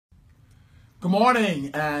Good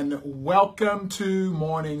morning and welcome to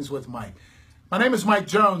Mornings with Mike. My name is Mike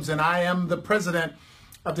Jones and I am the president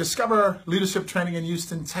of Discover Leadership Training in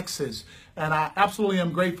Houston, Texas. And I absolutely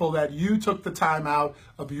am grateful that you took the time out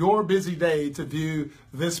of your busy day to view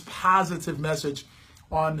this positive message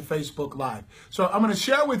on Facebook Live. So I'm going to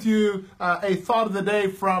share with you a thought of the day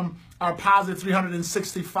from our Positive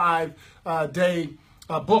 365 day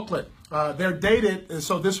booklet. They're dated,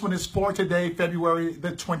 so this one is for today, February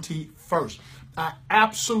the 21st. I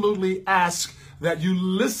absolutely ask that you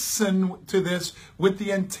listen to this with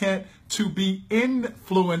the intent to be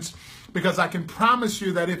influenced, because I can promise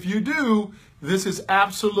you that if you do, this is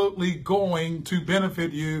absolutely going to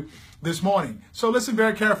benefit you this morning. So listen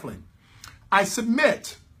very carefully. I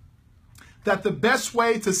submit that the best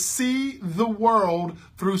way to see the world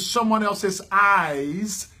through someone else's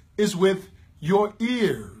eyes is with your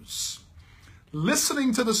ears.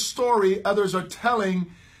 Listening to the story others are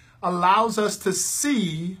telling allows us to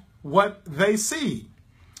see what they see.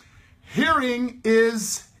 Hearing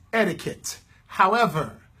is etiquette.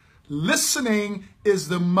 However, listening is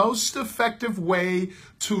the most effective way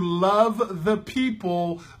to love the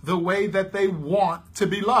people the way that they want to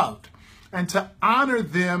be loved, and to honor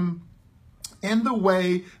them in the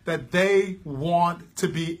way that they want to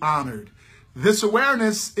be honored. This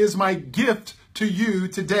awareness is my gift to you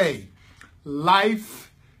today.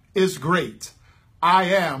 Life is great. I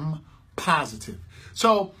am positive.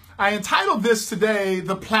 So I entitled this today,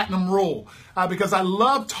 The Platinum Rule, because I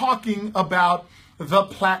love talking about the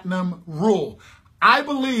Platinum Rule. I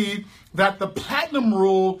believe that the Platinum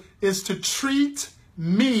Rule is to treat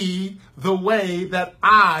me the way that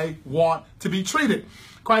I want to be treated.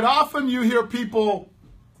 Quite often you hear people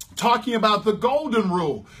talking about the Golden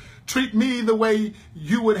Rule. Treat me the way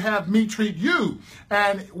you would have me treat you.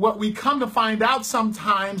 And what we come to find out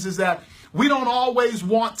sometimes is that we don't always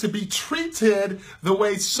want to be treated the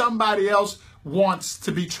way somebody else wants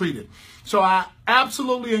to be treated. So I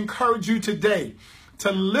absolutely encourage you today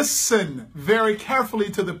to listen very carefully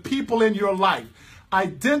to the people in your life.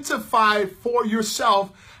 Identify for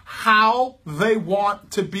yourself how they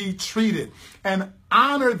want to be treated, and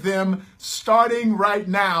honor them starting right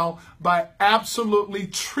now by absolutely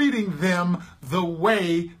treating them the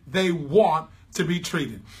way they want to be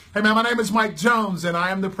treated. Hey man, my name is Mike Jones and I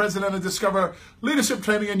am the president of Discover Leadership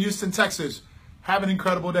Training in Houston, Texas. Have an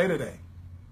incredible day today.